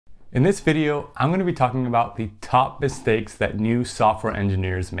In this video, I'm going to be talking about the top mistakes that new software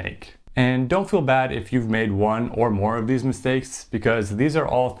engineers make. And don't feel bad if you've made one or more of these mistakes, because these are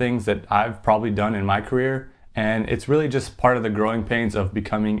all things that I've probably done in my career, and it's really just part of the growing pains of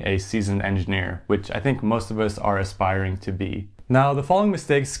becoming a seasoned engineer, which I think most of us are aspiring to be. Now, the following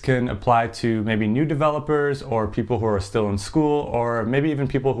mistakes can apply to maybe new developers or people who are still in school, or maybe even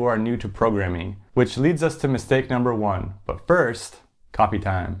people who are new to programming, which leads us to mistake number one. But first, copy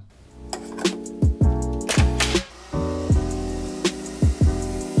time.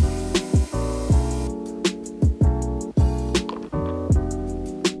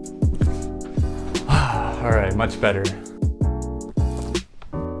 All right, much better.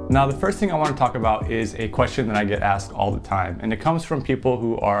 Now, the first thing I want to talk about is a question that I get asked all the time, and it comes from people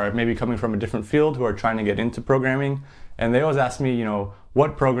who are maybe coming from a different field who are trying to get into programming, and they always ask me,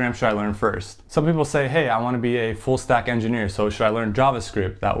 what program should I learn first? Some people say, hey, I want to be a full stack engineer, so should I learn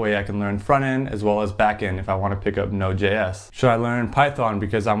JavaScript? That way I can learn front end as well as back end if I want to pick up Node.js. Should I learn Python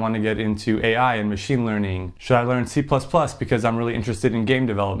because I want to get into AI and machine learning? Should I learn C++ because I'm really interested in game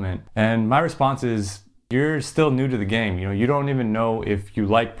development? And my response is, you're still new to the game. You don't even know if you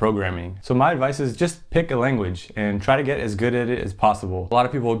like programming. So my advice is just pick a language and try to get as good at it as possible. A lot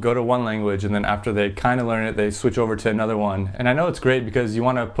of people go to one language and then after they kind of learn it, they switch over to another one. And I know it's great because you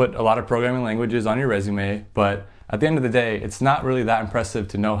want to put a lot of programming languages on your resume, but at the end of the day, it's not really that impressive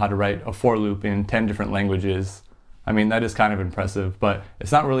to know how to write a for loop in 10 different languages. I mean, that is kind of impressive, but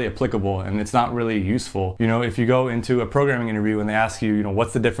it's not really applicable and it's not really useful. If you go into a programming interview and they ask you,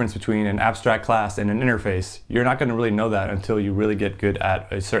 what's the difference between an abstract class and an interface, you're not going to really know that until you really get good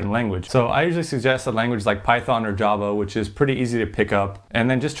at a certain language. So I usually suggest a language like Python or Java, which is pretty easy to pick up, and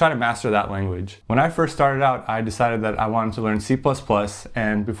then just try to master that language. When I first started out, I decided that I wanted to learn C++,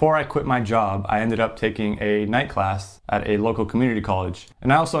 and before I quit my job, I ended up taking a night class at a local community college.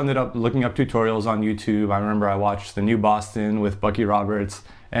 And I also ended up looking up tutorials on YouTube. I remember I watched The New Boston with Bucky Roberts,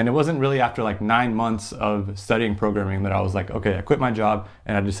 and it wasn't really after like 9 months of studying programming that I was like, okay, I quit my job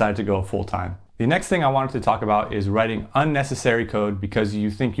and I decided to go full time. The next thing I wanted to talk about is writing unnecessary code because you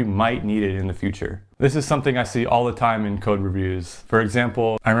think you might need it in the future. This is something I see all the time in code reviews. For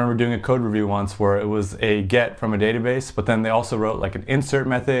example, I remember doing a code review once where it was a get from a database, but then they also wrote like an insert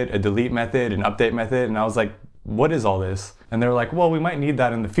method, a delete method, an update method, and I was like, what is all this? And they were like, well, we might need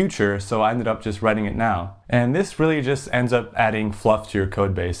that in the future, so I ended up just writing it now. And this really just ends up adding fluff to your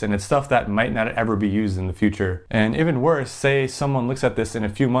code base, and it's stuff that might not ever be used in the future. And even worse, say someone looks at this in a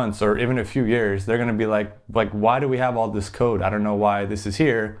few months or even a few years, they're gonna be like, why do we have all this code? I don't know why this is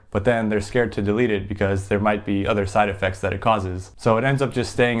here, but then they're scared to delete it because there might be other side effects that it causes. So it ends up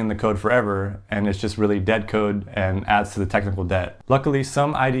just staying in the code forever, and it's just really dead code and adds to the technical debt. Luckily,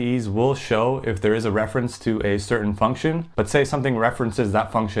 some IDEs will show if there is a reference to a certain function, but say something references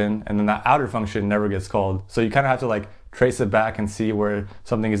that function and then that outer function never gets called. So you kind of have to trace it back and see where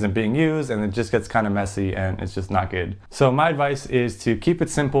something isn't being used, and it just gets kind of messy and it's just not good. So my advice is to keep it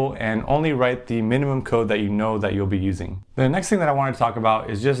simple and only write the minimum code that you know that you'll be using. The next thing that I want to talk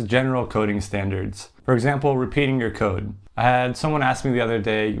about is just general coding standards. For example, repeating your code. I had someone ask me the other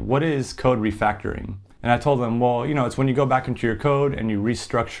day, what is code refactoring? And I told them, well, it's when you go back into your code and you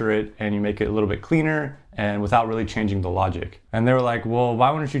restructure it and you make it a little bit cleaner and without really changing the logic. And they were like, well,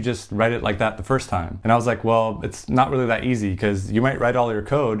 why wouldn't you just write it like that the first time? And I was like, well, it's not really that easy because you might write all your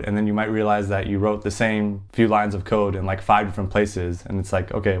code and then you might realize that you wrote the same few lines of code in like 5 different places. And it's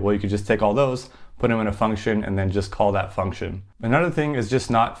like, okay, well, you could just take all those, put them in a function, and then just call that function. Another thing is just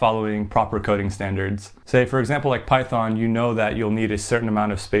not following proper coding standards. Say, for example, like Python, you know that you'll need a certain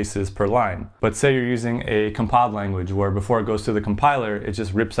amount of spaces per line. But say you're using a compiled language where before it goes to the compiler, it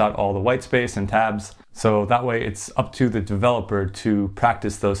just rips out all the white space and tabs. So that way it's up to the developer to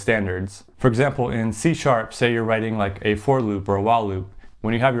practice those standards. For example, in C#, say you're writing like a for loop or a while loop.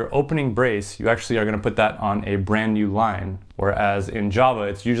 When you have your opening brace, you actually are going to put that on a brand new line. Whereas in Java,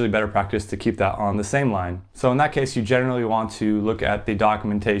 it's usually better practice to keep that on the same line. So in that case, you generally want to look at the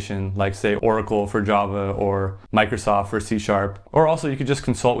documentation, like say Oracle for Java or Microsoft for C#, or also you could just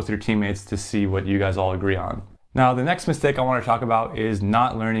consult with your teammates to see what you guys all agree on. Now, the next mistake I want to talk about is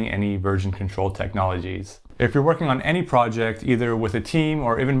not learning any version control technologies. If you're working on any project, either with a team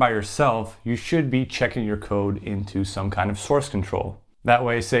or even by yourself, you should be checking your code into some kind of source control. That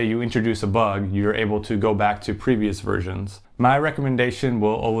way, say you introduce a bug, you're able to go back to previous versions. My recommendation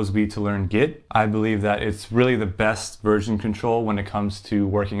will always be to learn Git. I believe that it's really the best version control when it comes to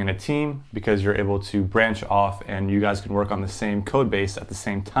working in a team because you're able to branch off and you guys can work on the same code base at the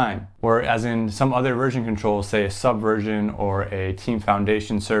same time. Whereas in some other version controls, say a Subversion or a Team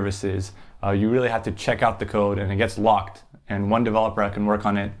Foundation services, you really have to check out the code and it gets locked. and one developer can work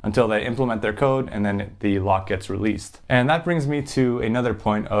on it until they implement their code, and then the lock gets released. And that brings me to another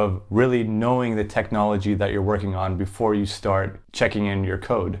point of really knowing the technology that you're working on before you start checking in your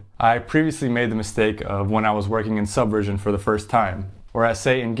code. I previously made the mistake of when I was working in Subversion for the first time. Whereas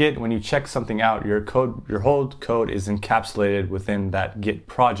say in Git, when you check something out, your whole code is encapsulated within that Git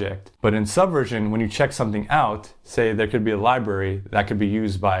project. But in Subversion, when you check something out, say there could be a library that could be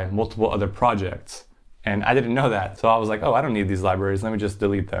used by multiple other projects. And I didn't know that. So I was like, oh, I don't need these libraries. Let me just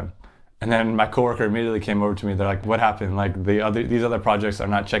delete them. And then my coworker immediately came over to me. They're like, what happened? Like these other projects are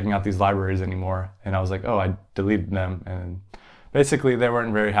not checking out these libraries anymore. And I was like, oh, I deleted them. And basically they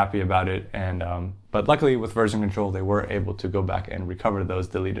weren't very happy about it. And but luckily with version control, they were able to go back and recover those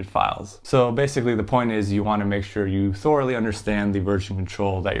deleted files. So basically the point is you want to make sure you thoroughly understand the version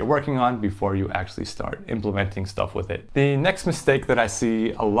control that you're working on before you actually start implementing stuff with it. The next mistake that I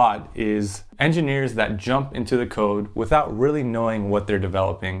see a lot is engineers that jump into the code without really knowing what they're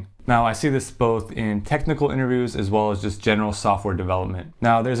developing. Now, I see this both in technical interviews as well as just general software development.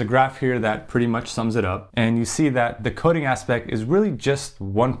 Now, there's a graph here that pretty much sums it up, and you see that the coding aspect is really just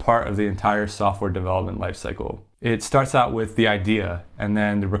one part of the entire software development lifecycle. It starts out with the idea, and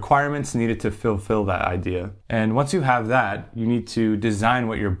then the requirements needed to fulfill that idea. And once you have that, you need to design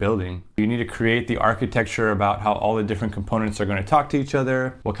what you're building. You need to create the architecture about how all the different components are going to talk to each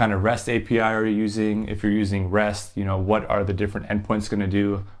other. What kind of REST API are you using? If you're using REST, what are the different endpoints going to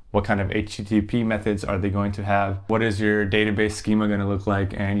do? What kind of HTTP methods are they going to have? What is your database schema going to look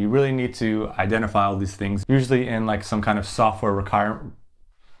like? And you really need to identify all these things, usually in like some kind of software requirements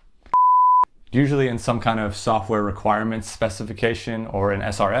specification or an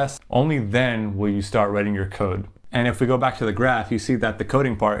SRS. Only then will you start writing your code. And if we go back to the graph, you see that the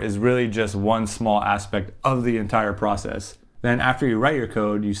coding part is really just one small aspect of the entire process. Then after you write your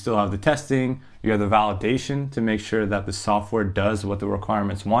code, you still have the testing, you have the validation to make sure that the software does what the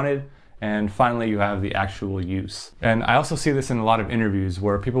requirements wanted, and finally you have the actual use. And I also see this in a lot of interviews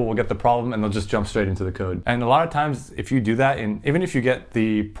where people will get the problem and they'll just jump straight into the code. And a lot of times if you do that, and even if you get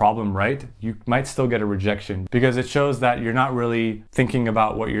the problem right, you might still get a rejection because it shows that you're not really thinking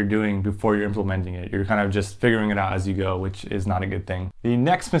about what you're doing before you're implementing it. You're kind of just figuring it out as you go, which is not a good thing. The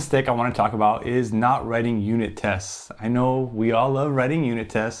next mistake I want to talk about is not writing unit tests. I know we all love writing unit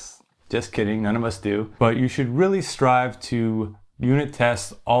tests. Just kidding, none of us do. But you should really strive to unit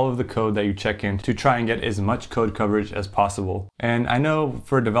test all of the code that you check in to try and get as much code coverage as possible. And I know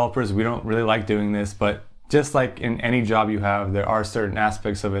for developers, we don't really like doing this, but just like in any job you have, there are certain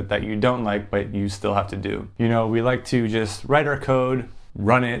aspects of it that you don't like, but you still have to do. We like to just write our code,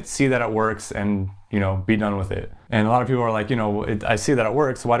 run it, see that it works, and be done with it. And a lot of people are like, I see that it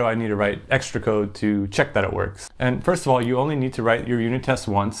works, why do I need to write extra code to check that it works? And first of all, you only need to write your unit test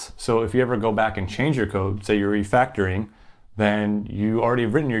once. So if you ever go back and change your code, say you're refactoring, then you already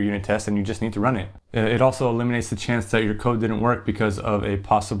have written your unit test and you just need to run it. It also eliminates the chance that your code didn't work because of a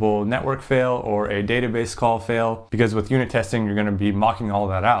possible network fail or a database call fail. Because with unit testing, you're going to be mocking all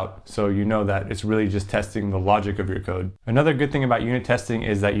that out. So you know that it's really just testing the logic of your code. Another good thing about unit testing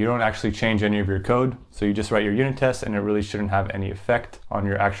is that you don't actually change any of your code. So you just write your unit test and it really shouldn't have any effect on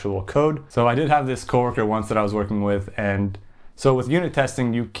your actual code. So I did have this coworker once that I was working with, and so with unit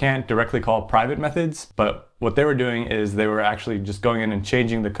testing, you can't directly call private methods, but what they were doing is they were actually just going in and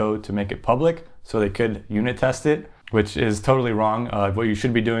changing the code to make it public so they could unit test it, which is totally wrong. What you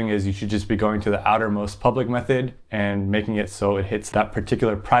should be doing is you should just be going to the outermost public method and making it so it hits that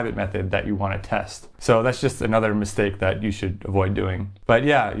particular private method that you want to test. So that's just another mistake that you should avoid doing. But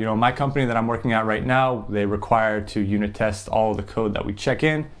yeah, my company that I'm working at right now, they require to unit test all of the code that we check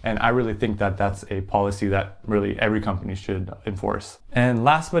in. And I really think that that's a policy that really every company should enforce. And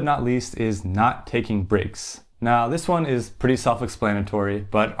last but not least is not taking breaks. Now, this one is pretty self-explanatory,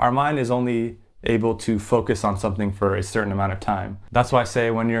 but our mind is only able to focus on something for a certain amount of time. That's why I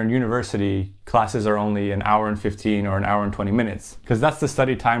say when you're in university, classes are only an hour and 15 or an hour and 20 minutes, because that's the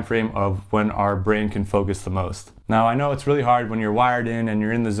study time frame of when our brain can focus the most. Now, I know it's really hard when you're wired in and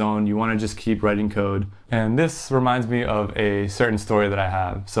you're in the zone, you want to just keep writing code. And this reminds me of a certain story that I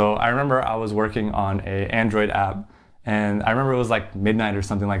have. So I remember I was working on an Android app, and I remember it was like midnight or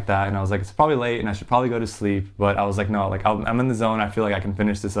something like that, and I was like, it's probably late and I should probably go to sleep, but I was like, no, I'm in the zone, I feel like I can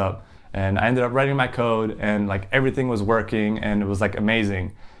finish this up. And I ended up writing my code and everything was working and it was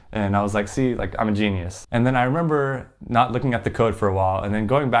amazing. And I was like, see, I'm a genius. And then I remember not looking at the code for a while and then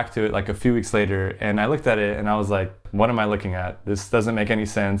going back to it a few weeks later, and I looked at it and I was like, what am I looking at? This doesn't make any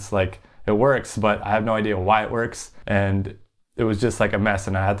sense. It works, but I have no idea why it works. And it was just like a mess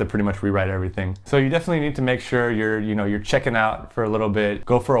and I had to pretty much rewrite everything. So you definitely need to make sure you're checking out for a little bit,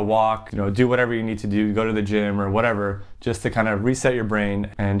 go for a walk, do whatever you need to do, go to the gym or whatever, just to kind of reset your brain,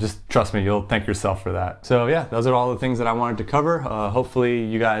 and just trust me, you'll thank yourself for that. So yeah, those are all the things that I wanted to cover. Hopefully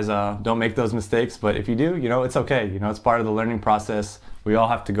you guys don't make those mistakes, but if you do, it's okay. It's part of the learning process. We all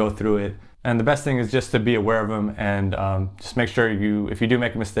have to go through it. And the best thing is just to be aware of them, and just make sure if you do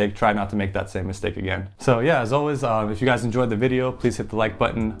make a mistake, try not to make that same mistake again. So yeah, as always, if you guys enjoyed the video, please hit the like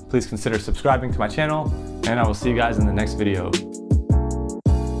button. Please consider subscribing to my channel, and I will see you guys in the next video.